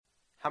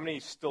How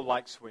many still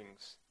like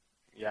swings?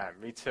 Yeah,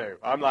 me too.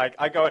 I'm like,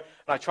 I go and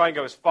I try and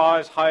go as far,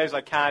 as high as I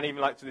can, even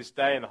like to this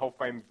day, and the whole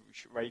frame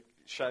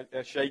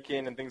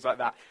shaking and things like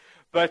that.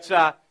 But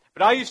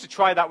I used to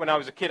try that when I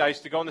was a kid. I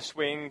used to go on the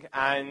swing,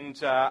 and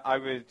I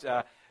would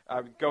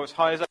go as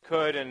high as I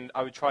could, and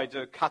I would try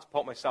to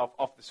catapult myself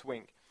off the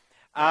swing.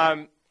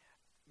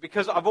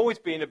 Because I've always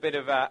been a bit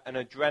of an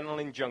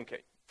adrenaline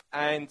junkie.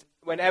 And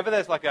whenever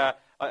there's like a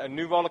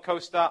new roller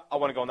coaster, I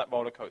want to go on that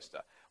roller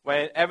coaster.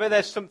 Whenever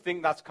there's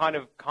something that's kind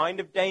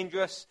of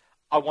dangerous,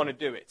 I want to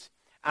do it.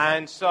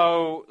 And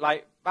so,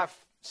 like, about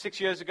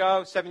 7 years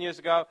ago,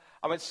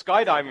 I went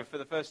skydiving for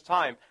the first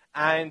time.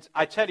 And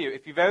I tell you,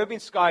 if you've never been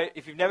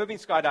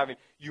skydiving,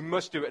 you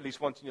must do it at least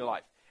once in your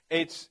life.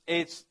 It's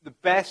the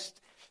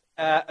best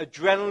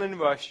adrenaline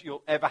rush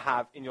you'll ever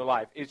have in your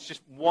life. It's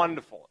just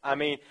wonderful. I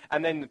mean,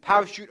 and then the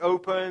parachute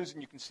opens,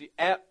 and you can see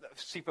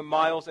for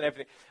miles and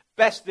everything.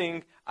 Best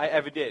thing I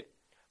ever did.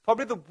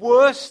 Probably the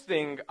worst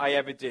thing I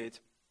ever did,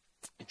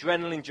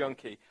 adrenaline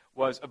junkie,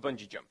 was a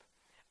bungee jump.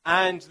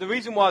 And the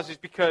reason is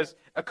because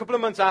a couple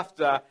of months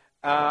after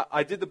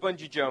I did the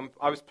bungee jump,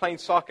 I was playing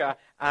soccer,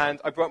 and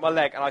I broke my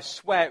leg, and I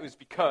swear it was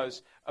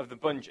because of the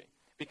bungee.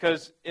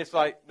 Because it's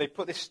like they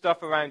put this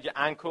stuff around your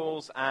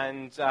ankles,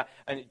 and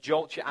it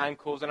jolts your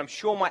ankles, and I'm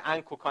sure my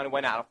ankle kind of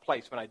went out of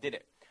place when I did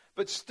it.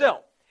 But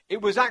still,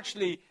 it was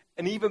actually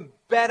an even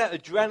better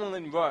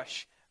adrenaline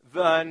rush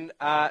than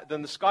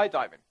the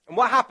skydiving. And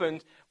what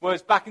happened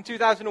was back in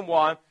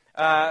 2001,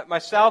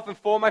 myself and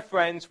 4 of my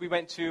friends, we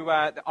went to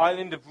the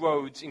island of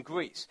Rhodes in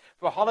Greece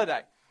for a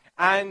holiday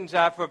and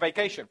for a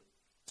vacation.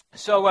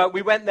 So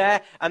we went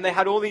there, and they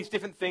had all these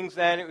different things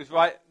there, and it was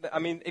right. I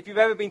mean, if you've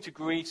ever been to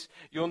Greece,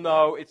 you'll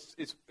know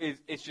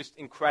it's just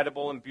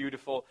incredible and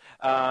beautiful.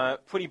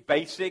 Pretty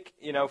basic,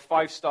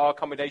 5-star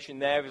accommodation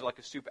there. It was like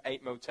a Super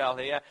 8 motel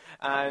here,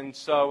 and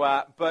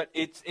so, but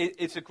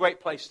it's a great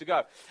place to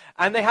go.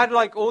 And they had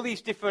like all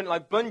these different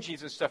like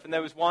bungees and stuff, and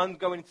there was one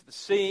going into the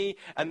sea,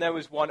 and there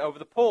was one over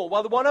the pool.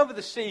 Well, the one over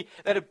the sea,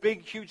 they had a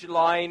big, huge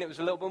line. It was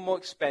a little bit more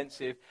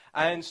expensive,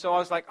 and so I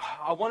was like,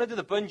 I want to do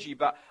the bungee,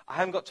 but I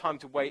haven't got time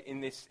to wait in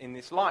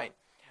this line.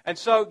 And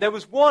so there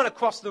was one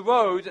across the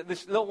road at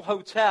this little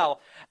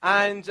hotel,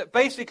 and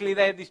basically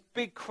they had this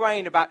big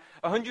crane about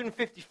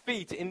 150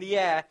 feet in the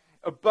air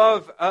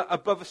above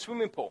a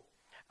swimming pool.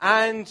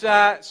 And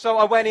so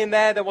I went in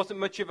there. There wasn't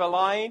much of a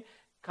line.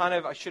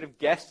 I should have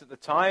guessed at the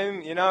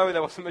time,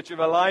 there wasn't much of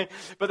a line.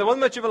 But there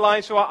wasn't much of a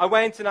line, so I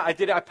went and I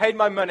did it. I paid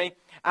my money,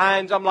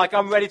 and I'm like,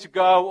 I'm ready to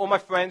go. All my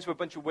friends were a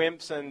bunch of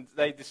wimps, and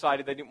they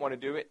decided they didn't want to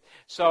do it.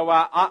 So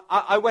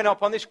I went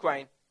up on this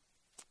crane,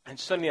 and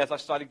suddenly as I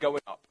started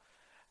going up,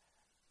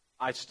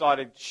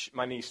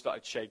 my knees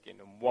started shaking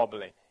and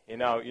wobbling. You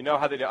know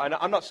how they do.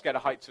 I'm not scared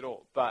of heights at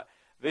all, but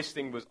this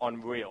thing was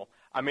unreal.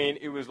 I mean,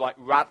 it was like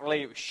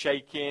rattling, it was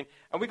shaking,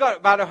 and we got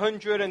about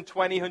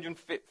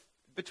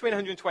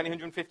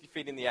 150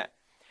 feet in the air.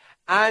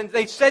 And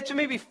they said to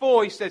me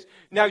before, he says,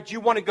 now, do you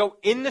want to go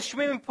in the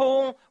swimming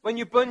pool when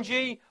you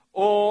bungee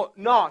or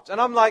not? And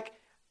I'm like,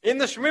 in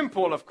the swimming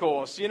pool, of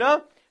course,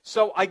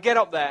 So I get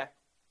up there,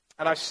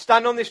 and I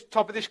stand on this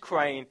top of this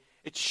crane.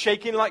 It's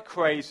shaking like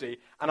crazy,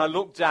 and I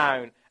look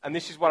down, and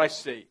this is what I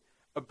see.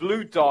 A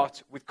blue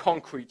dot with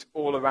concrete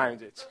all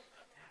around it.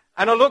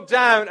 And I look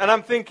down, and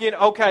I'm thinking,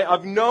 okay,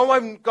 I've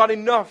got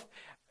enough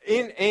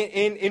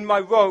in my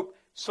rope,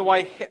 so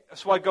I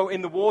go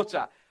in the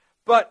water.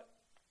 But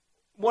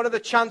what are the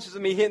chances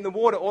of me hitting the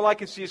water? All I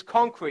can see is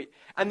concrete.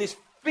 And this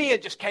fear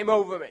just came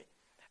over me.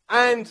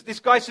 And this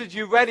guy said,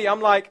 you ready?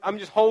 I'm like, I'm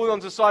just holding on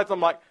to the sides.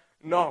 I'm like,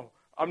 no,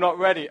 I'm not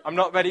ready. I'm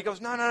not ready. He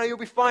goes, no, you'll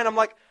be fine. I'm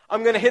like,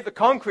 I'm going to hit the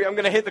concrete.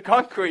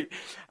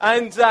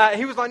 And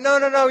he was like,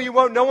 no, you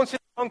won't. No one's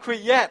hit the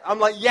concrete yet. I'm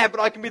like, yeah,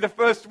 but I can be the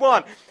first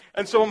one.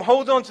 And so I'm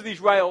holding on to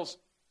these rails.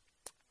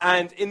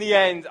 And in the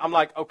end, I'm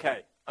like,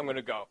 okay, I'm going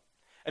to go.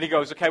 And he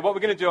goes, okay, what we're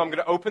going to do, I'm going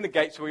to open the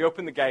gate. So we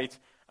open the gate,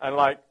 and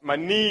like my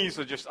knees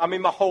are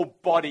my whole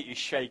body is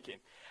shaking.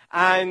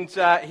 And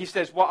he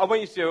says, what I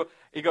want you to do,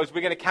 he goes, we're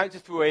going to count to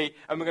 3,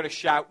 and we're going to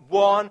shout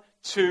 1,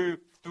 2,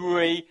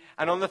 3.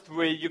 And on the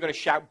 3, you're going to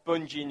shout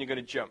bungee, and you're going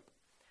to jump.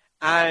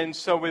 And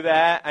so we're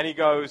there, and he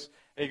goes,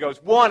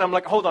 1. I'm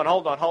like, hold on.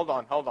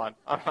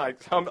 I'm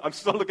like, I'm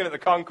still looking at the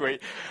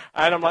concrete.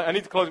 And I'm like, I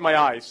need to close my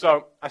eyes.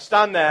 So I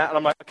stand there, and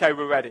I'm like, okay,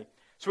 we're ready.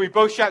 So we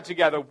both shout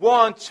together,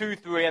 1, 2,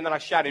 3, and then I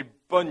shouted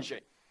bungee.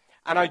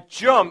 And I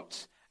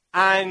jumped,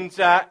 and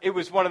it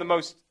was one of the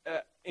most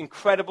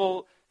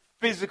incredible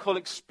physical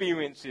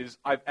experiences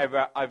I've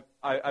ever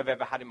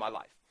had in my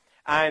life.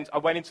 And I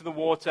went into the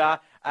water,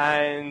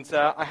 and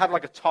I had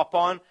like a top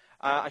on.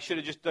 I should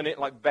have just done it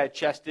like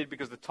bare-chested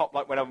because the top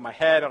like went over my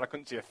head and I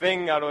couldn't see a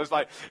thing. And I was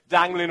like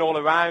dangling all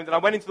around. And I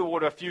went into the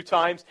water a few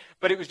times,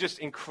 but it was just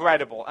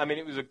incredible. I mean,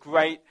 it was a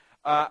great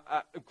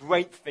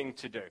thing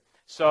to do.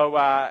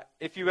 So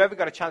if you ever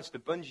got a chance to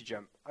bungee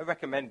jump, I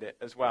recommend it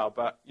as well.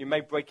 But you may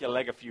break your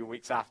leg a few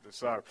weeks after,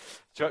 so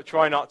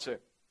try not to.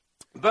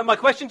 But my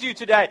question to you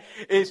today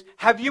is,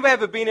 have you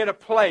ever been in a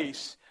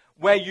place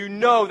where you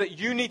know that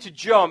you need to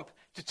jump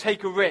to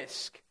take a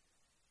risk,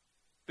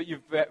 but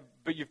you've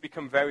but you've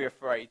become very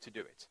afraid to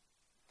do it?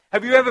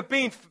 Have you ever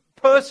been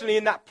personally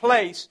in that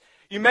place?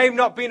 You may have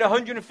not been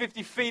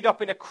 150 feet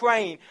up in a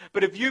crane,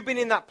 but have you been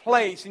in that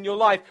place in your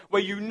life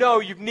where you know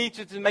you've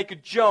needed to make a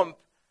jump,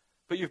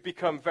 but you've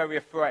become very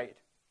afraid?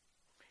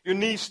 Your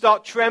knees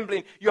start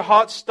trembling, your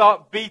heart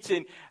start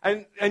beating,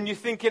 and you're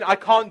thinking, I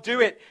can't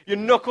do it. Your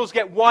knuckles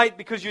get white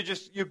because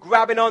you're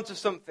grabbing onto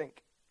something.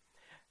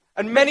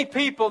 And many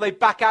people, they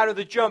back out of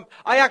the jump.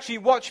 I actually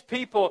watched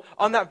people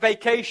on that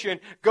vacation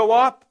go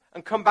up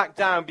and come back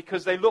down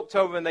because they looked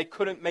over and they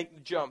couldn't make the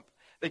jump.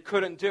 They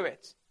couldn't do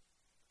it.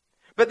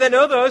 But then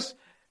others,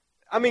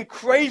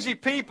 crazy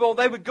people,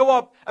 they would go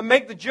up and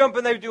make the jump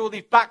and they would do all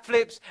these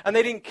backflips and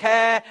they didn't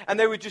care and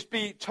they would just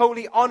be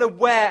totally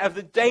unaware of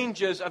the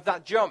dangers of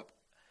that jump.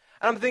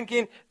 And I'm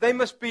thinking, they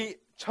must be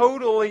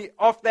totally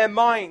off their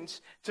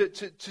minds to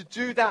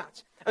do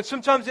that. And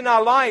sometimes in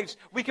our lives,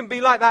 we can be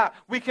like that.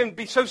 We can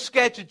be so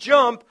scared to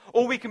jump,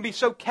 or we can be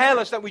so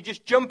careless that we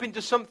just jump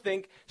into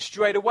something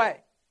straight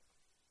away.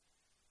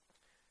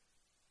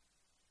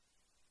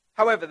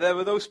 However, there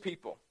are those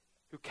people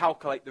who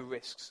calculate the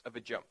risks of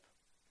a jump.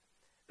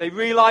 They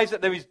realize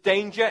that there is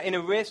danger in a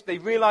risk. They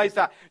realize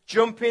that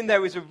jumping,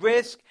 there is a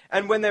risk.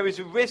 And when there is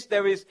a risk,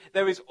 there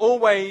is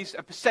always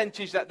a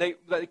percentage that they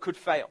could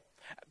fail.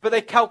 But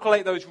they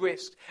calculate those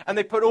risks. And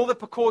they put all the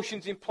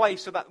precautions in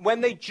place so that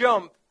when they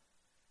jump,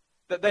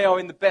 that they are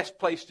in the best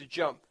place to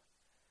jump.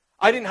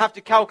 I didn't have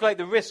to calculate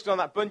the risks on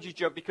that bungee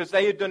jump because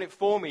they had done it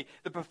for me,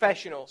 the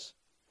professionals.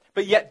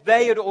 But yet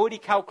they had already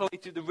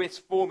calculated the risks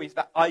for me so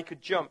that I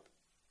could jump.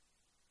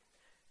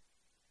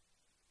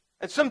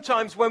 And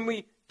sometimes when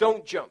we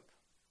don't jump,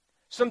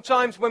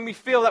 sometimes when we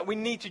feel that we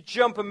need to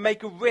jump and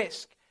make a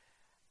risk,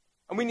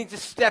 and we need to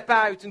step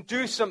out and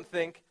do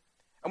something,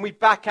 and we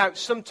back out,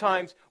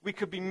 sometimes we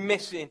could be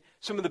missing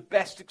some of the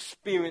best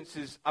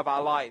experiences of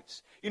our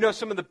lives. You know,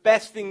 some of the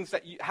best things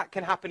that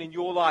can happen in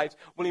your lives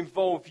will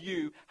involve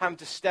you having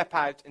to step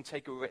out and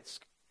take a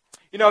risk.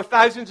 You know,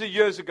 thousands of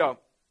years ago,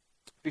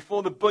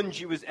 before the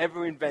bungee was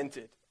ever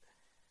invented,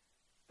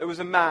 there was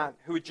a man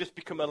who had just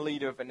become a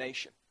leader of a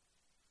nation.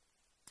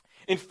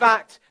 In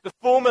fact, the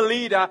former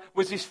leader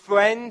was his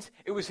friend,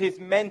 it was his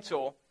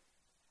mentor,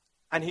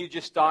 and he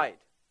just died.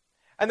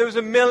 And there was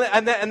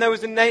there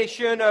was a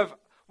nation of,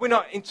 we're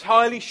not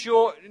entirely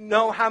sure,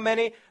 know how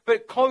many,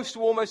 but close to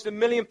almost 1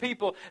 million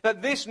people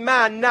that this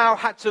man now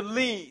had to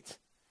lead.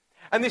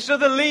 And this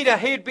other leader,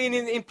 he had been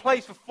in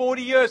place for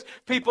 40 years.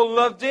 People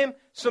loved him.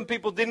 Some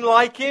people didn't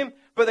like him,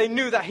 but they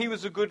knew that he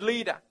was a good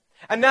leader.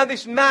 And now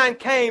this man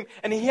came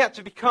and he had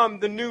to become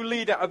the new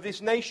leader of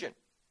this nation.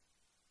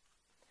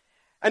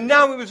 And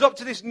now it was up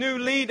to this new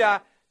leader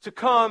to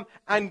come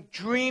and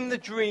dream the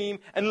dream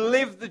and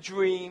live the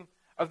dream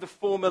of the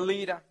former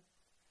leader.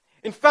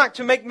 In fact,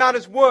 to make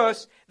matters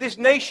worse, this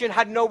nation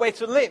had nowhere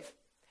to live.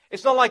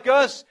 It's not like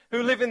us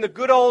who live in the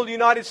good old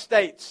United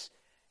States.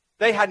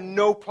 They had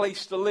no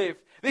place to live.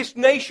 This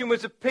nation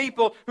was a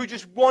people who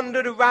just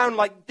wandered around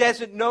like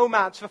desert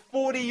nomads for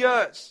 40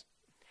 years.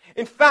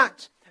 In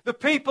fact, the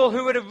people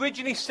who had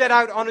originally set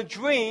out on a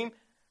dream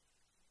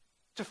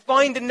to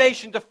find a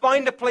nation, to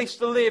find a place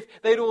to live,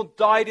 they'd all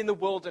died in the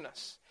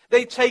wilderness.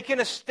 They'd taken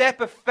a step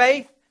of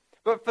faith,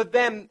 but for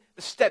them,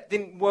 the step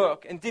didn't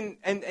work and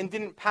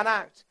didn't pan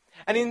out.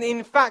 And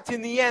in fact,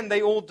 in the end,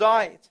 they all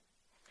died.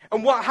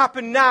 And what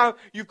happened now,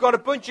 you've got a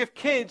bunch of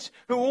kids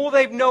who all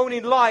they've known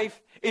in life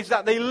is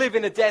that they live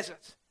in a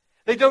desert.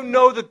 They don't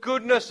know the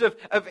goodness of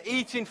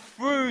eating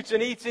fruit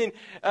and eating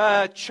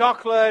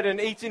chocolate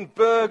and eating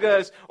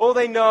burgers. All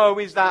they know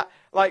is that,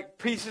 like,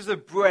 pieces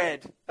of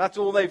bread. That's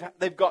all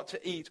they've got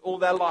to eat all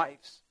their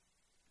lives.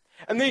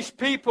 And these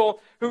people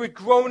who had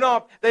grown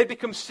up, they'd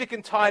become sick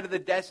and tired of the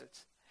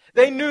desert.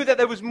 They knew that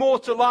there was more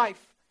to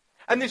life.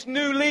 And this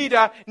new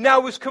leader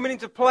now was coming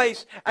into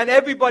place, and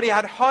everybody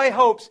had high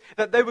hopes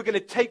that they were going to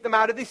take them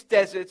out of this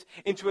desert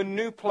into a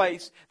new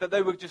place that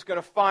they were just going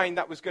to find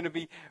that was going to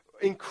be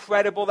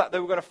incredible, that they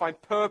were going to find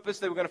purpose,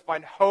 they were going to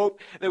find hope,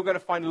 they were going to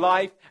find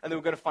life, and they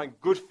were going to find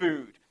good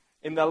food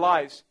in their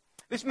lives.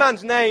 This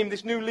man's name,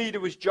 this new leader,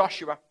 was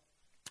Joshua.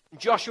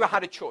 Joshua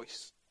had a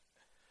choice.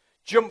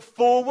 Jump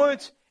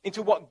forward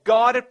into what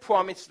God had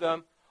promised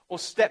them, or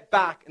step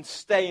back and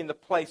stay in the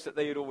place that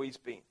they had always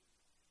been.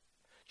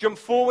 Jump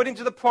forward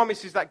into the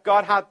promises that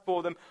God had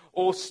for them,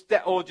 or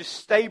just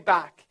stay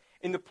back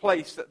in the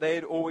place that they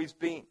had always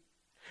been.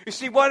 You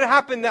see, what had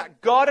happened, that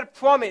God had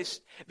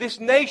promised this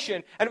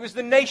nation, and it was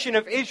the nation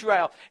of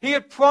Israel. He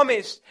had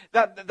promised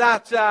that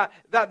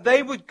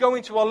they would go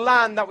into a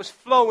land that was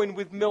flowing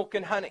with milk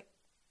and honey.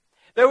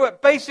 They were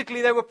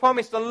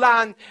promised a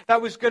land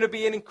that was going to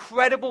be an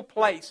incredible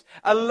place,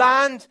 a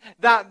land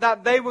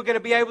that they were going to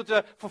be able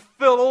to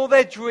fulfill all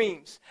their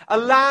dreams, a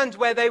land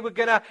where they were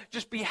going to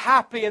just be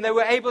happy and they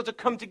were able to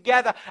come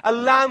together, a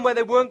land where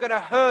they weren't going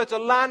to hurt, a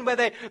land where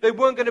they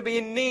weren't going to be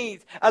in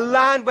need, a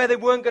land where they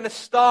weren't going to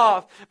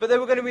starve, but they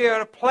were going to be in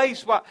a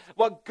place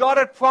what God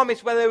had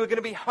promised, where they weren't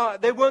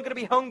going to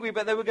be hungry,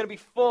 but they were going to be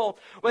full,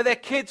 where their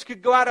kids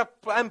could go out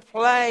and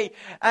play,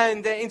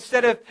 and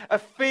instead of a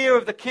fear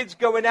of the kids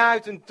going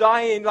out and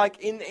dying like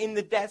in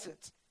the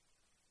desert.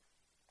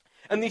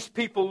 And these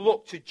people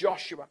looked to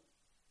Joshua.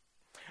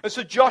 And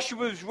so Joshua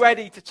was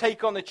ready to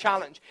take on the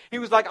challenge. He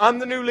was like, I'm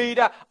the new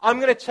leader. I'm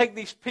going to take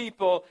these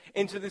people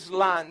into this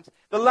land.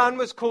 The land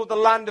was called the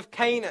land of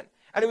Canaan.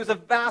 And it was a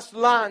vast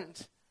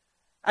land.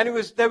 And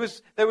there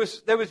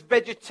was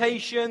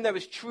vegetation, there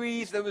was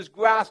trees, there was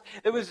grass,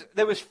 there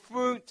was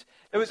fruit,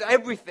 there was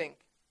everything.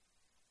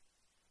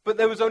 But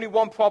there was only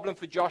one problem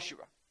for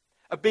Joshua.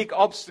 A big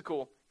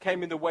obstacle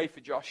came in the way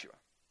for Joshua.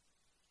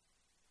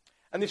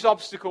 And this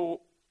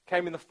obstacle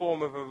came in the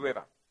form of a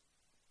river.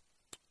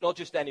 Not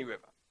just any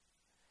river.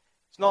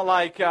 It's not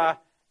like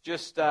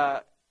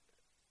not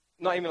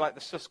even like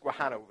the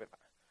Susquehanna River.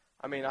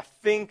 I mean, I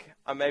think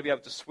I may be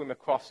able to swim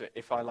across it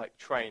if I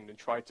trained and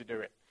tried to do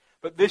it.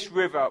 But this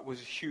river was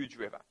a huge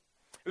river.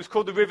 It was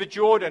called the River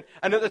Jordan.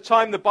 And at the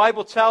time, the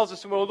Bible tells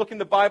us, and we'll look in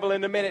the Bible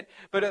in a minute,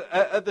 but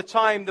at the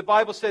time, the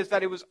Bible says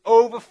that it was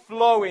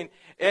overflowing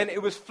and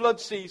it was flood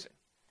season.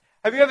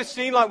 Have you ever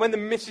seen when the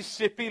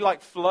Mississippi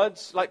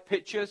floods,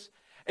 pictures?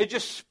 It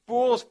just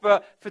sprawls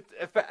for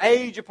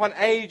age upon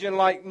age and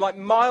like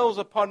miles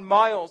upon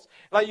miles.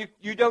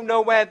 You don't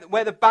know where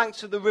the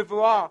banks of the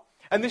river are.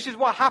 And this is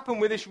what happened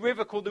with this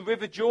river called the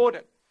River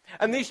Jordan.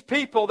 And these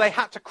people, they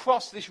had to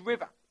cross this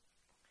river.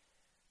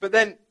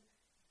 But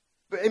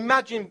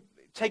imagine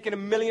taking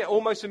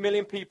almost a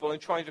million people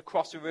and trying to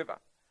cross a river.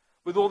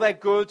 With all their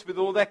goods, with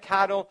all their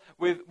cattle,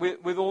 with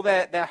all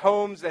their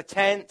homes, their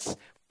tents,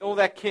 all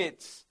their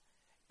kids.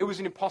 It was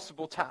an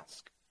impossible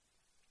task.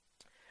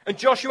 And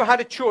Joshua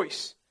had a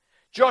choice.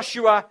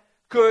 Joshua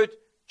could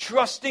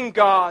trust in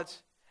God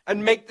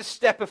and make the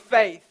step of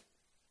faith.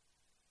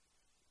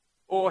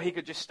 Or he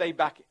could just stay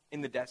back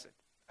in the desert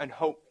and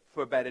hope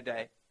for a better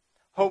day.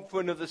 Hope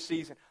for another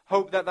season.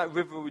 Hope that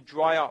river would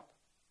dry up.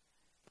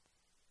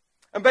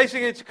 And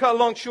basically, to cut a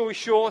long story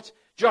short,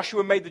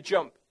 Joshua made the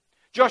jump.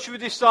 Joshua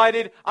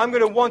decided, I'm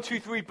going to 1, 2,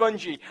 3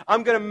 bungee.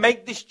 I'm going to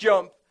make this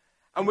jump,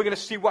 and we're going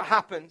to see what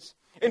happens.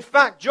 In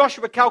fact,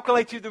 Joshua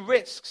calculated the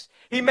risks.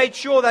 He made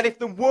sure that if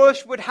the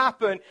worst would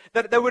happen,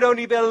 that there would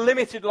only be a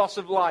limited loss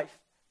of life.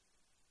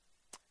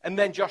 And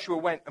then Joshua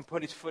went and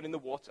put his foot in the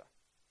water.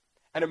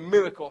 And a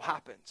miracle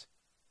happened.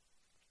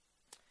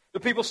 The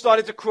people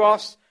started to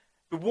cross.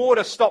 The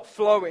water stopped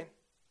flowing.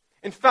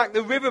 In fact,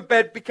 the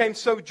riverbed became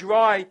so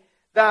dry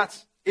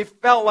that it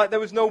felt like there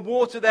was no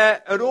water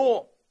there at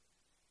all.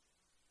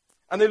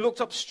 And they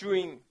looked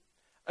upstream.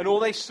 And all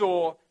they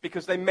saw,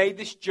 because they made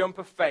this jump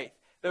of faith,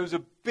 there was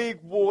a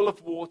big wall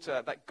of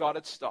water that God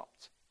had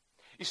stopped.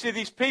 You see,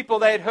 these people,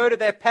 they had heard of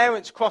their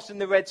parents crossing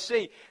the Red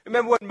Sea.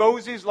 Remember when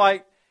Moses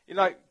got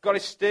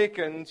his stick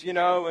and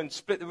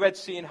split the Red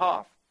Sea in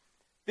half?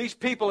 These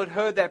people had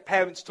heard their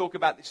parents talk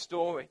about this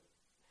story.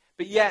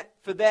 But yet,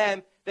 for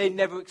them, they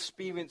never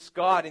experienced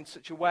God in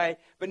such a way.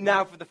 But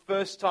now, for the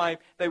first time,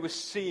 they were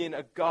seeing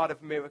a God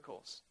of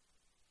miracles.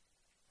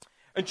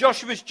 And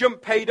Joshua's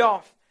jump paid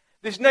off.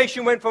 This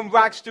nation went from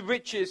rags to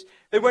riches.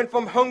 They went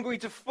from hungry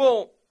to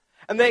full.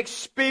 And they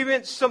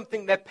experienced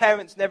something their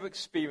parents never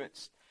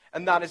experienced.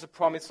 And that is a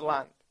promised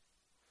land.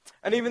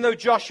 And even though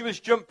Joshua's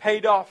jump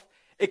paid off,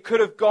 it could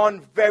have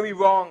gone very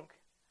wrong.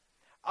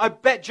 I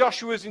bet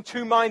Joshua was in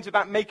two minds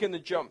about making the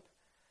jump,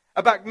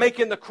 about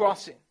making the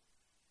crossing.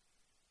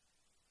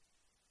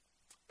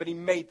 But he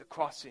made the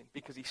crossing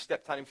because he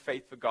stepped out in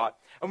faith for God.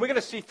 And we're going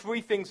to see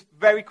 3 things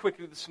very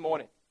quickly this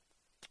morning.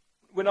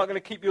 We're not going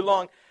to keep you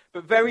long,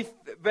 but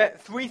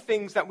 3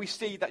 things that we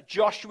see that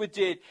Joshua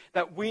did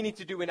that we need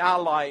to do in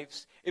our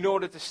lives in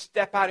order to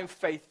step out in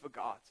faith for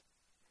God.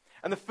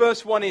 And the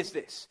first one is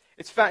this.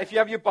 It's found, if you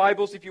have your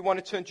Bibles, if you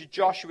want to turn to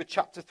Joshua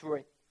chapter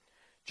 3.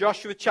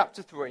 Joshua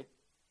chapter 3.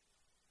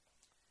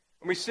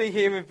 And we see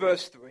here in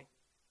verse 3.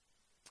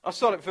 I'll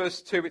start at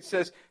verse 2. It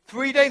says,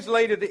 3 days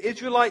later, the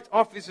Israelite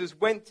officers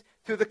went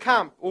through the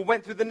camp, or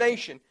went through the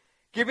nation,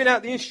 giving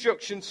out the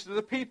instructions to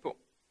the people.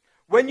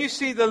 When you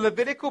see the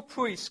Levitical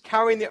priests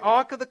carrying the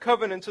Ark of the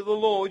Covenant of the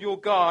Lord your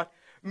God,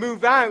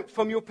 move out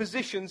from your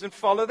positions and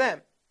follow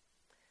them.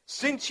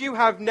 Since you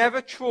have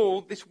never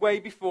trawled this way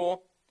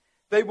before,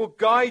 they will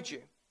guide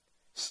you.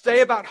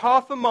 Stay about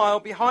half a mile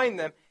behind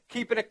them,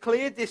 keeping a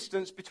clear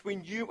distance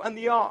between you and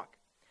the ark.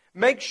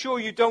 Make sure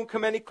you don't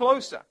come any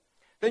closer.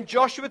 Then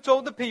Joshua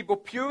told the people,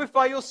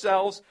 purify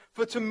yourselves,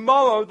 for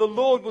tomorrow the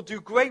Lord will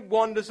do great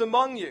wonders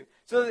among you.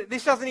 So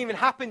this hasn't even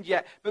happened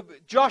yet,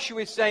 but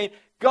Joshua is saying,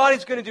 God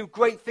is going to do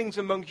great things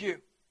among you.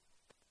 And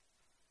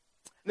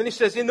then he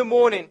says, in the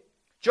morning,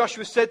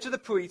 Joshua said to the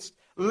priests,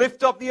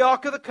 lift up the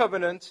Ark of the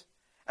Covenant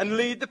and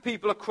lead the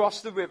people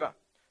across the river.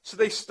 So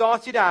they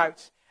started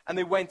out and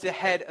they went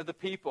ahead of the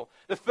people.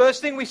 The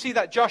first thing we see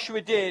that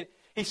Joshua did,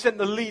 he sent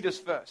the leaders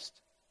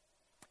first.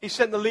 He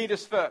sent the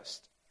leaders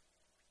first.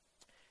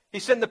 He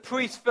sent the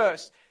priests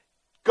first.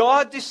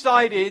 God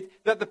decided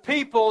that the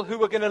people who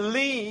were going to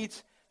lead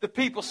the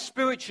people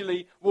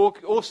spiritually were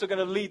also going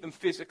to lead them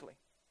physically.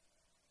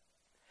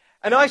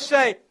 And I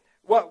say,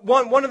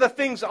 one of the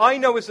things I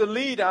know as a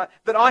leader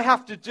that I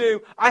have to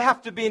do, I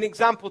have to be an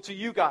example to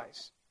you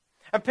guys.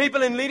 And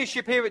people in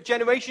leadership here at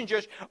Generation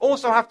Church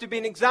also have to be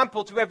an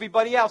example to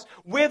everybody else.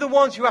 We're the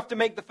ones who have to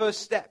make the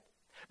first step.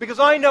 Because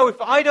I know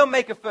if I don't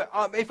make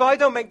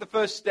the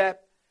first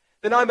step,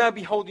 then I may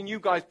be holding you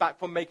guys back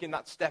from making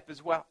that step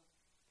as well.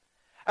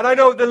 And I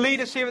know the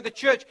leaders here at the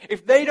church,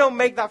 if they don't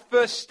make that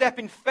first step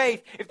in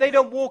faith, if they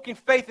don't walk in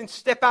faith and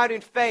step out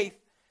in faith,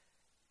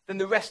 then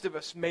the rest of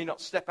us may not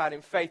step out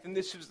in faith. And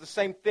this was the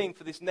same thing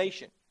for this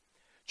nation.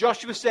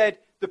 Joshua said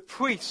the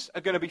priests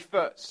are going to be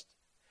first.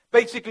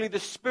 Basically,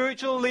 the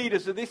spiritual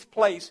leaders of this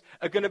place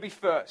are going to be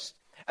first.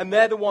 And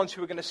they're the ones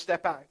who are going to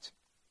step out.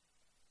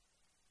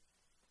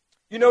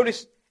 You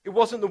notice, it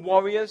wasn't the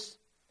warriors.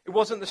 It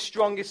wasn't the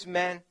strongest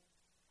men.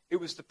 It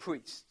was the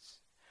priests.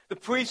 The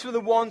priests were the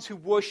ones who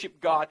worshiped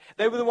God.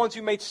 They were the ones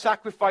who made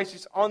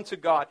sacrifices unto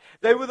God.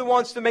 They were the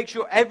ones to make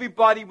sure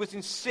everybody was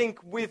in sync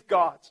with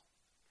God.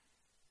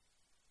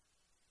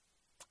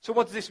 So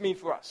what does this mean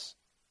for us?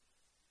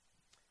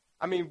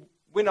 I mean,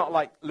 we're not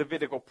like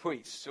Levitical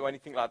priests or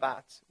anything like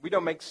that. We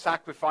don't make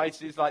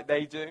sacrifices like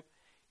they do.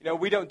 You know,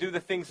 we don't do the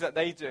things that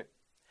they do.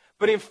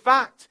 But in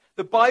fact,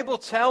 the Bible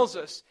tells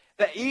us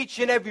that each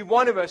and every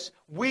one of us,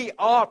 we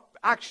are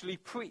actually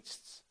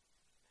priests.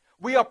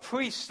 We are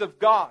priests of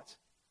God.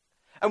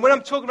 And when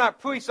I'm talking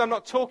about priests, I'm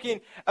not talking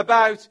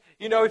about,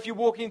 you know, if you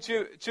walk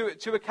into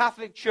a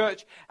Catholic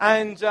church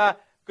and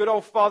good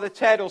old Father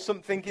Ted or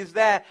something is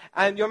there,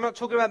 and I'm not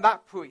talking about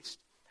that priest.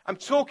 I'm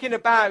talking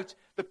about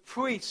the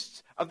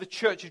priests of the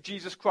Church of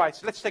Jesus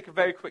Christ. Let's take a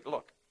very quick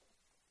look.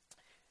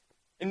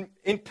 In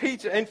 1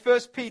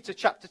 Peter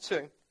chapter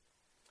 2,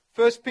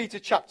 1 Peter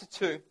chapter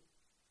 2,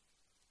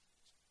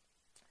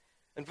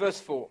 and verse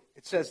 4,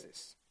 it says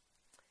this.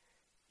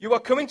 You are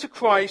coming to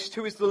Christ,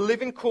 who is the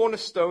living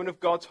cornerstone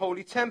of God's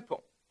holy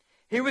temple.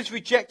 He was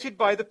rejected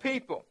by the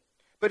people,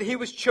 but he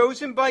was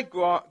chosen by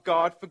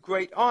God for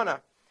great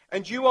honor.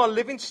 And you are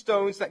living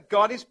stones that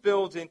God is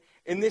building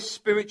in this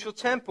spiritual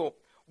temple.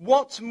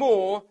 What's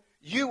more,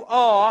 you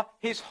are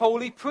his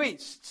holy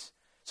priests.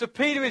 So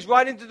Peter is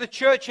writing to the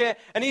church here,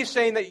 and he's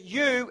saying that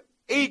you,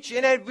 each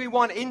and every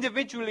one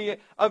individually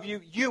of you,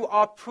 you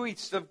are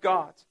priests of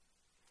God.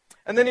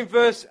 And then in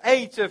verse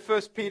 8 of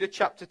 1 Peter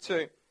chapter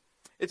 2,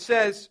 it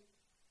says,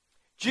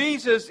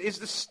 Jesus is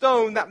the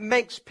stone that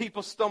makes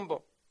people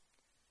stumble.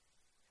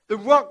 The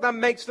rock that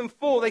makes them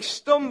fall. They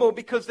stumble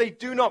because they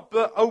do not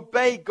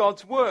obey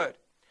God's word.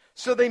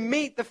 So they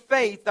meet the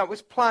faith that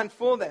was planned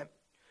for them.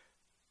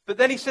 But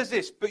then he says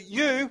this, but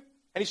you,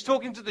 and he's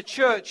talking to the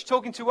church,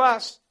 talking to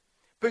us,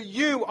 but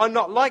you are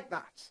not like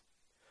that.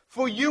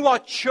 For you are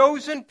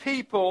chosen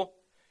people,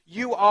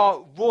 you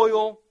are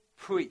royal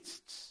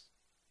priests.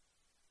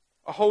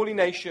 A holy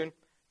nation,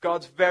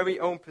 God's very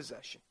own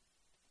possession.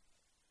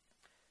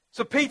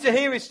 So Peter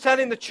here is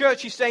telling the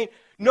church, he's saying,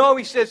 no,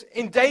 he says,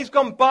 in days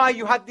gone by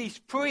you had these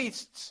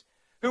priests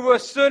who were a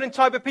certain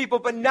type of people,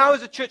 but now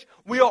as a church,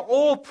 we are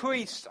all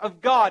priests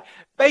of God.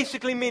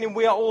 Basically meaning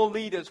we are all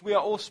leaders. We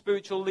are all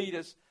spiritual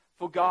leaders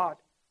for God.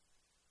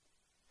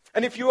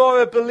 And if you are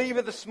a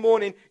believer this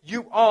morning,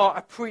 you are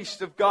a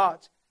priest of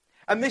God.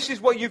 And this is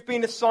what you've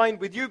been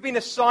assigned with. You've been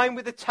assigned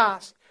with the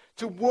task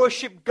to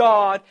worship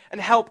God and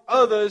help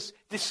others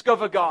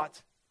discover God.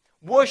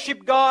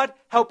 Worship God,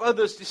 help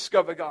others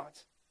discover God.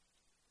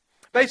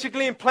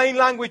 Basically, in plain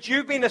language,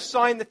 you've been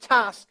assigned the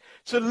task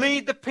to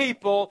lead the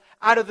people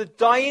out of the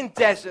dying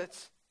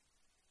desert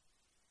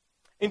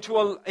into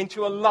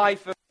a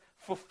life of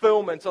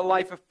fulfillment, a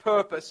life of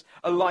purpose,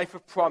 a life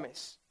of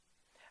promise.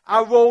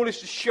 Our role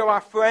is to show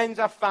our friends,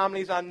 our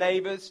families, our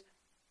neighbors,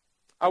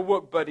 our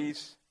work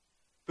buddies,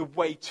 the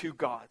way to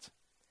God.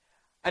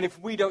 And if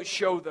we don't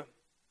show them,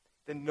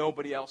 then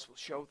nobody else will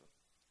show them.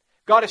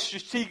 God has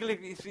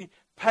strategically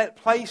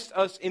placed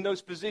us in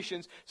those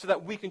positions so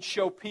that we can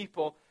show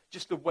people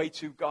just the way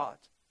to God.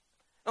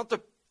 Not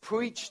to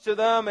preach to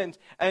them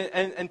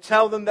and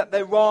tell them that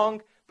they're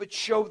wrong, but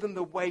show them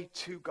the way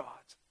to God.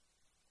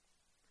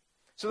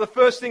 So the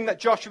first thing that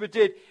Joshua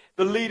did,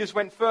 the leaders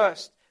went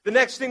first. The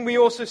next thing we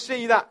also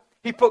see that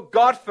he put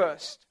God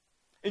first.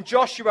 In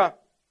Joshua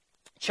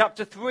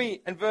chapter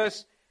 3 and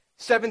verse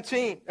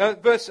 17,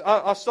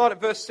 I'll start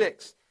at verse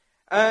 6.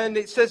 And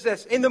it says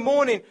this, in the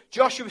morning,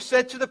 Joshua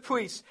said to the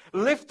priests,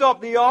 lift up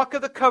the ark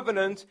of the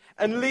covenant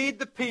and lead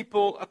the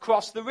people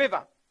across the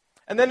river.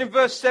 And then in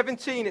verse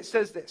 17 it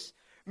says this,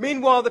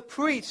 meanwhile the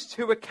priests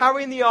who were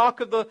carrying the ark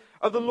of the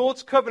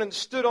Lord's covenant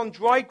stood on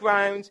dry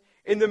ground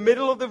in the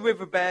middle of the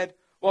riverbed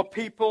while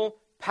people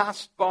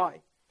passed by.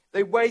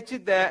 They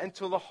waited there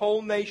until the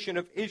whole nation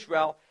of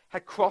Israel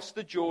had crossed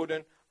the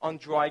Jordan on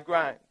dry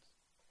ground.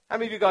 How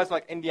many of you guys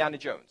like Indiana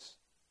Jones?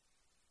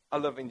 I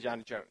love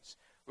Indiana Jones.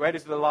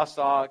 Raiders of the Lost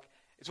Ark.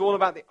 It's all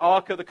about the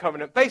Ark of the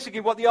Covenant. Basically,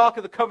 what the Ark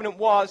of the Covenant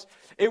was,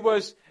 it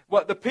was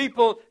what the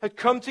people had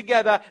come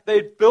together. They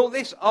had built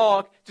this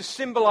Ark to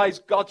symbolize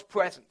God's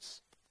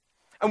presence.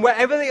 And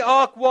wherever the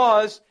Ark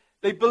was,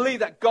 they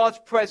believed that God's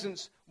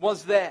presence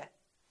was there.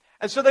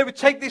 And so they would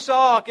take this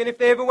Ark, and if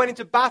they ever went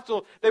into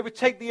battle, they would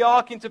take the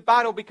Ark into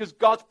battle because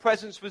God's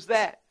presence was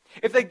there.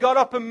 If they got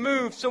up and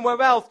moved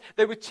somewhere else,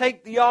 they would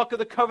take the Ark of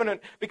the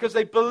Covenant because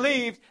they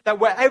believed that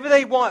wherever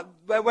they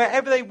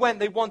went,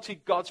 they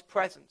wanted God's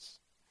presence.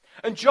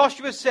 And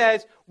Joshua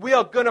says, we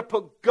are going to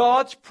put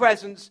God's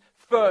presence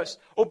first.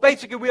 Or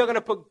basically, we are going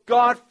to put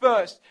God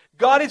first.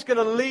 God is going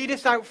to lead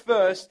us out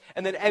first,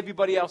 and then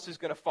everybody else is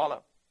going to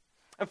follow.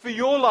 And for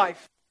your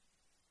life,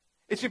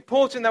 it's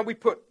important that we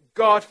put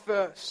God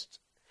first.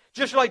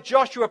 Just like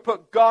Joshua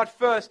put God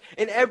first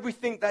in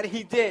everything that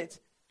he did,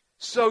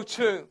 so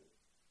too,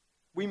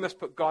 we must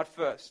put God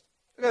first.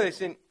 Look at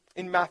this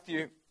in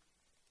Matthew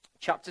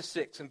chapter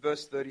 6 and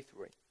verse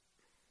 33.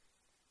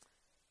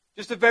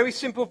 Just a very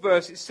simple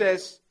verse. It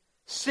says,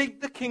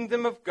 "Seek the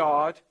kingdom of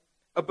God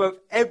above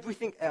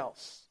everything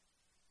else,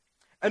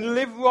 and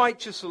live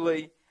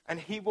righteously, and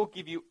he will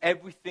give you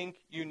everything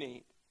you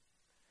need."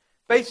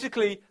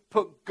 Basically,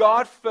 put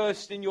God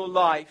first in your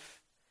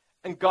life,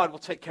 and God will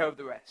take care of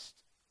the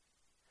rest.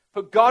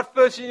 Put God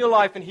first in your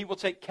life, and he will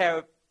take care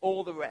of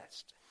all the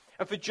rest.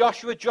 And for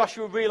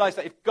Joshua realized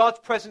that if God's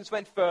presence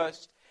went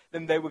first,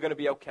 then they were going to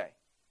be okay.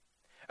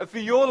 And for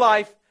your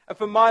life, and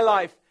for my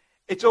life,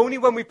 it's only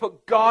when we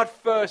put God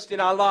first in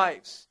our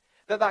lives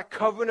that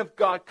covering of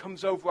God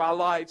comes over our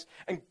lives,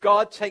 and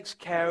God takes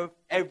care of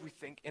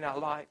everything in our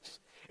lives.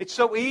 It's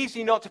so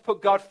easy not to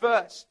put God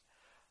first.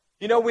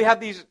 You know, we have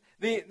these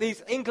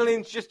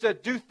inklings just to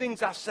do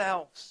things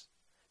ourselves,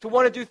 to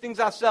want to do things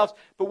ourselves.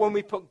 But when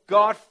we put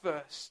God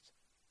first,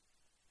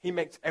 he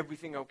makes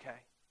everything okay.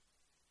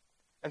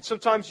 And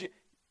sometimes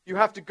you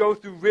have to go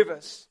through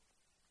rivers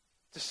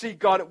to see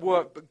God at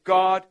work, but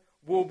God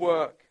will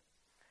work.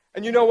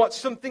 And you know what?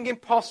 Something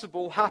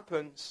impossible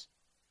happens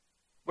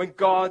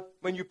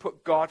when you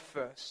put God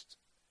first.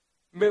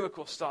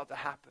 Miracles start to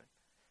happen.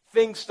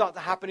 Things start to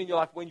happen in your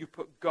life when you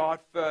put God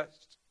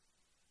first.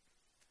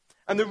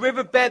 And the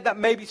riverbed that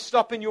may be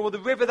stopping you, or the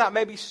river that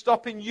may be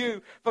stopping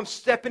you from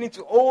stepping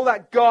into all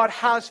that God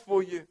has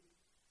for you,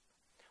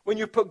 when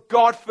you put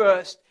God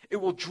first, it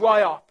will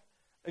dry up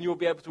and you'll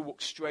be able to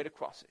walk straight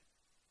across it.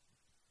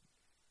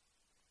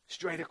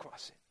 Straight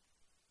across it.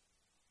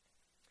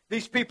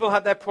 These people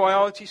had their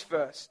priorities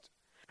first.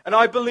 And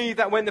I believe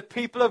that when the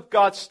people of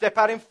God step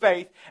out in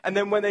faith, and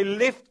then when they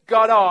lift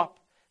God up,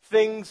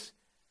 things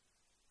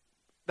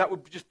that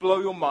would just blow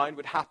your mind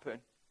would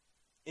happen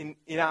in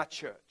our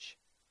church.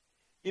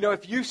 You know,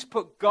 if you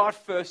put God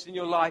first in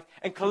your life,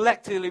 and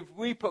collectively, if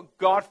we put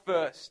God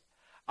first,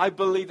 I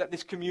believe that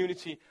this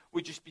community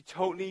would just be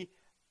totally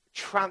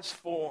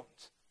transformed.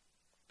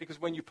 Because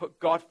when you put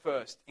God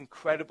first,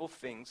 incredible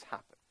things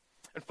happen.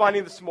 And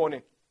finally this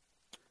morning,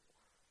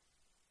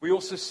 we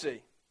also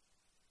see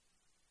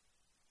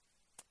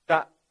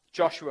that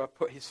Joshua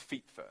put his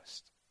feet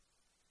first.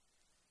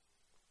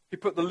 He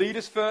put the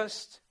leaders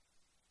first.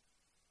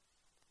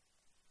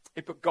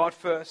 He put God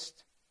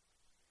first.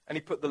 And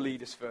he put the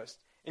leaders first.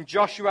 In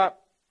Joshua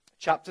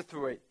chapter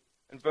 3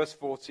 and verse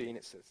 14,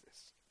 it says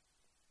this.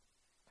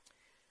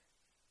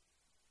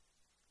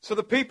 "So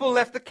the people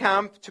left the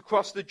camp to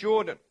cross the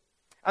Jordan,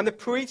 and the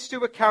priests who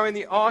were carrying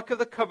the Ark of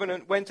the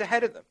Covenant went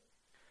ahead of them.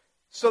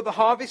 So the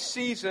harvest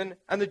season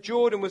and the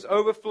Jordan was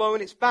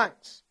overflowing its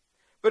banks.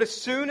 But as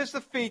soon as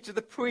the feet of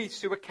the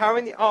priests who were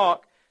carrying the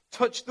ark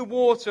touched the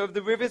water of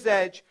the river's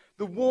edge,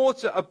 the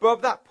water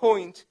above that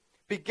point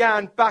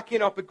began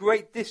backing up a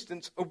great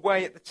distance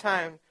away at the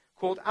town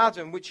called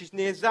Adam, which is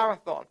near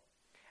Zarathon.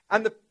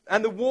 And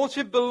the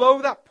water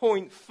below that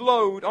point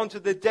flowed onto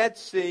the Dead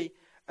Sea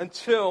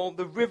until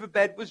the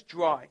riverbed was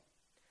dry.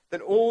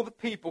 Then all the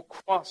people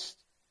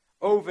crossed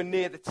over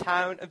near the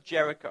town of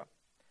Jericho."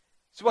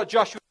 So what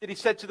Joshua did, he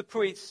said to the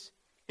priests,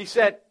 he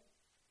said,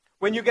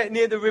 when you get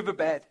near the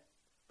riverbed,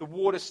 the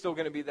water's still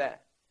going to be there.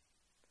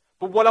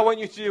 But what I want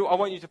you to do, I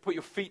want you to put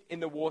your feet in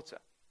the water.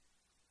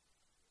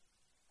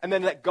 And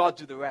then let God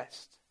do the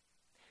rest.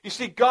 You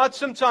see, God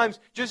sometimes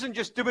doesn't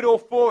just do it all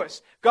for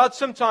us. God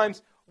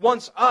sometimes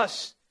wants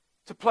us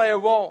to play a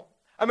role.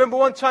 I remember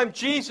one time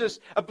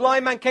a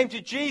blind man came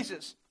to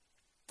Jesus.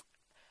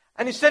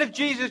 And instead of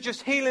Jesus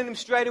just healing him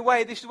straight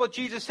away, this is what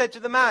Jesus said to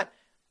the man.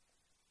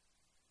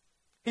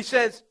 He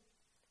says,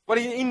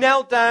 he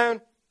knelt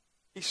down,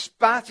 he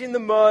spat in the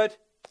mud,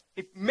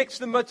 he mixed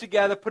the mud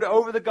together, put it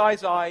over the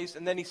guy's eyes,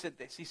 and then he said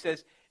this. He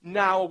says,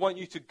 "Now I want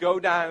you to go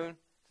down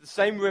to the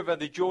same river,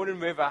 the Jordan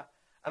River,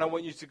 and I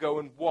want you to go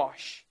and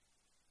wash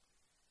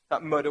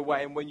that mud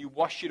away. And when you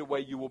wash it away,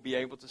 you will be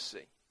able to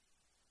see."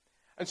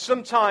 And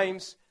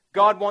sometimes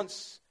God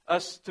wants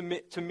us to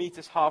meet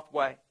us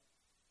halfway.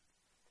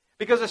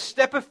 Because a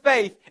step of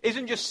faith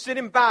isn't just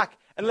sitting back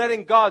and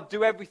letting God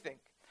do everything.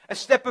 A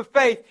step of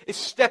faith is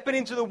stepping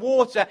into the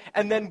water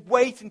and then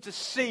waiting to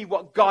see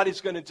what God is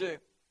going to do.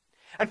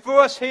 And for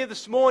us here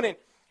this morning,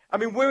 I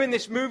mean, we're in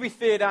this movie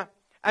theater,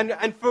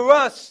 and for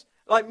us,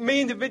 like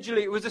me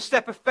individually, it was a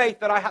step of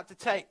faith that I had to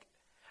take.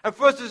 And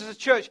for us as a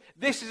church,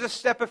 this is a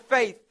step of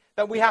faith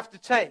that we have to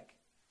take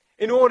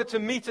in order to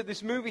meet at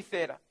this movie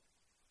theater.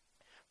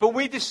 But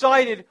we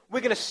decided we're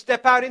going to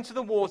step out into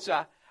the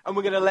water and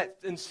we're going to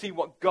let and see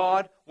what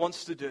God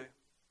wants to do.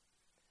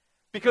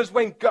 Because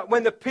when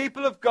the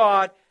people of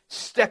God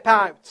step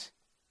out,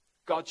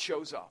 God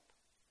shows up.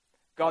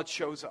 God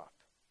shows up.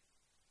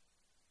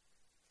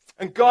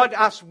 And God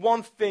asks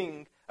one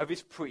thing of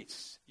his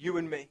priests, you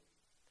and me.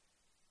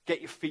 Get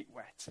your feet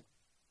wet.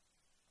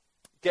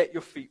 Get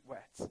your feet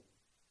wet.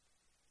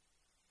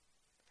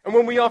 And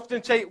when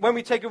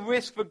we take a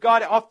risk for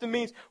God, it often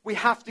means we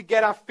have to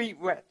get our feet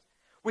wet.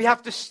 We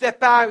have to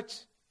step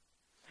out.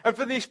 And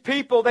for these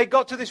people, they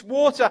got to this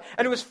water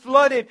and it was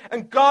flooded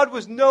and God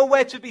was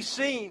nowhere to be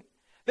seen.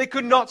 They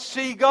could not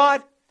see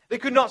God. They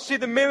could not see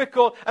the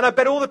miracle. And I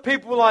bet all the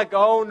people were like,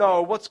 oh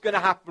no, what's going to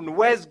happen?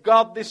 Where's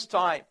God this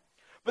time?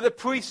 But the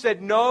priest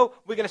said, no,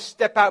 we're going to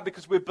step out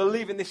because we're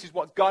believing this is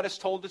what God has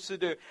told us to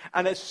do.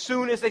 And as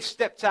soon as they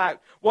stepped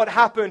out, what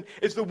happened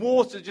is the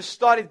water just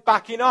started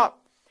backing up.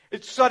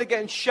 It started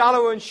getting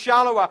shallower and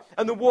shallower.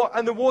 And the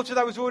water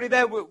that was already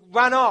there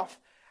ran off.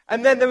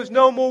 And then there was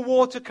no more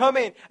water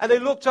coming. And they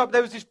looked up,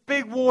 there was this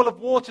big wall of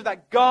water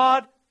that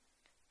God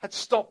had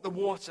stopped the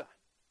water.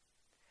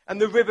 And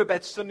the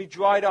riverbed suddenly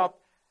dried up.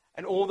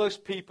 And all those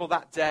people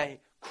that day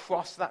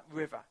crossed that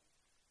river.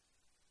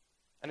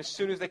 And as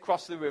soon as they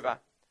crossed the river,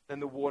 then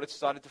the water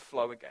started to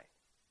flow again.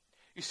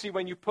 You see,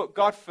 when you put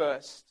God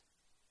first,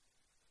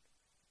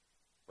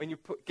 when you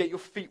get your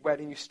feet wet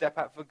and you step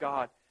out for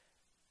God,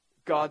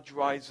 God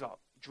dries up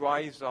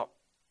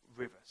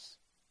rivers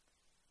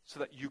so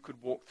that you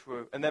could walk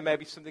through. And there may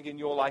be something in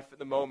your life at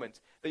the moment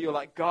that you're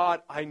like,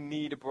 God, I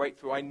need a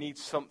breakthrough. I need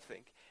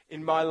something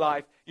in my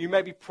life. You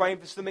may be praying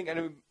for something and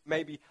it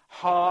may be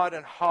hard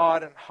and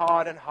hard and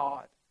hard and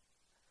hard.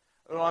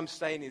 And all I'm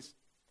saying is,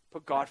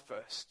 put God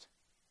first.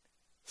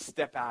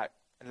 Step out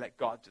and let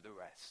God do the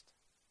rest.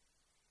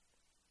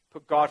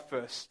 Put God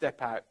first,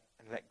 step out,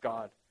 and let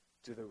God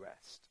do the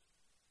rest.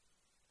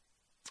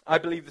 I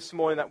believe this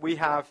morning that we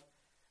have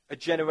a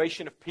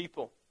generation of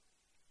people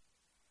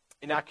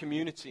in our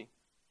community,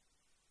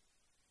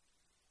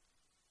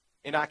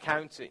 in our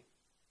county,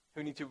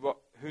 who need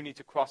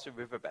to cross a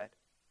riverbed.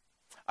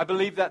 I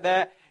believe that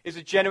there is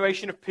a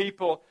generation of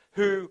people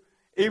who,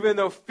 even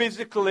though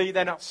physically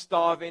they're not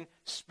starving,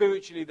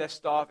 spiritually they're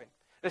starving.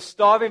 They're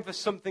starving for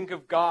something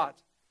of God.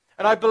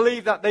 And I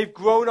believe that they've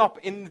grown up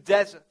in the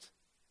desert.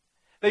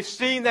 They've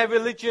seen their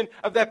religion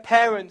of their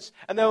parents,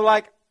 and they're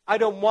like, I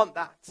don't want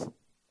that.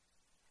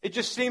 It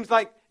just seems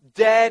like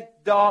dead,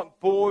 dark,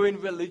 boring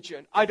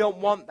religion. I don't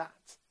want that.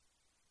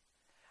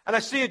 And I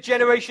see a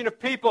generation of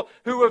people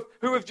who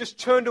have just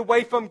turned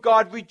away from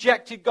God,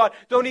 rejected God,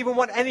 don't even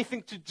want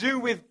anything to do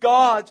with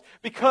God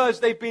because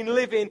they've been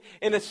living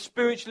in a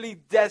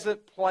spiritually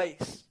desert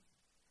place.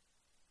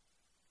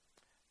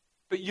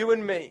 But you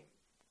and me,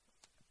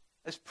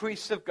 as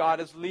priests of God,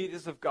 as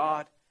leaders of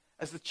God,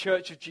 as the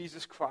church of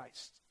Jesus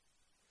Christ,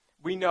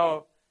 we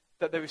know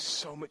that there is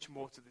so much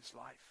more to this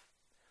life.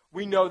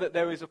 We know that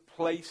there is a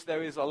place,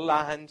 there is a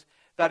land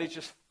that is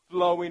just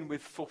flowing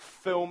with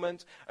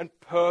fulfillment and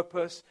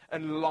purpose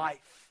and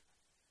life.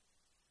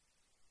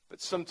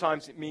 But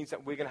sometimes it means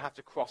that we're going to have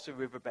to cross a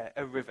river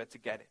to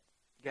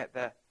get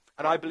there.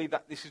 And I believe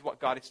that this is what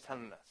God is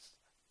telling us.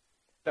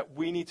 That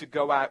we need to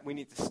go out, we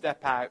need to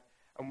step out,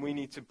 and we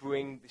need to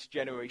bring this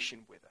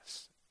generation with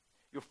us.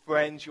 Your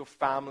friends, your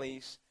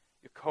families,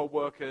 your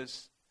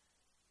co-workers,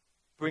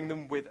 bring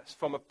them with us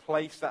from a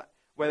place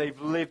where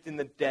they've lived in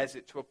the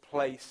desert to a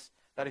place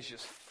that is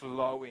just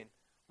flowing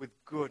with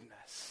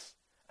goodness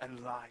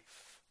and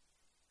life.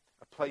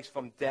 A place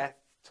from death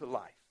to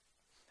life.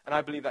 And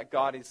I believe that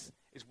God is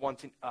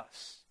wanting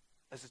us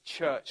as a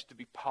church to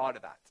be part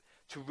of that,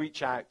 to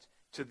reach out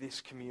to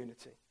this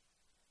community.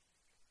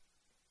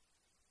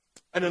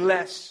 And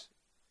unless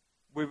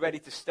we're ready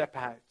to step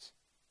out,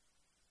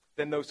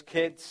 then those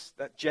kids,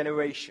 that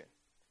generation,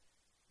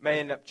 may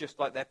end up just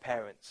like their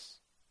parents,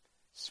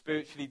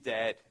 spiritually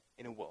dead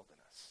in a wilderness,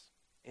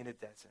 in a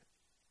desert.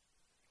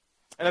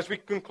 And as we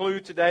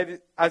conclude today,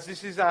 as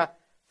this is our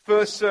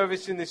first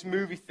service in this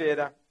movie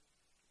theater,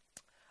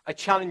 I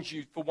challenge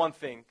you for one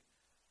thing.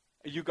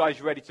 Are you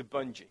guys ready to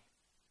bungee?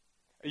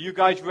 Are you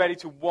guys ready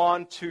to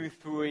 1, 2,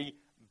 3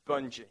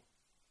 bungee?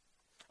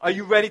 Are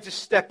you ready to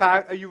step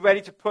out? Are you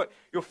ready to put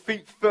your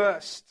feet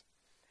first?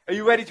 Are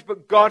you ready to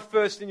put God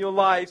first in your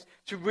lives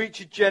to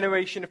reach a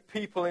generation of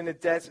people in the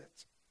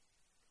desert?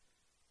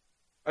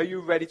 Are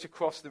you ready to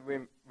cross the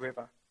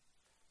river?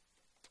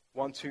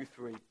 1, 2,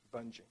 3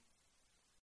 bungee.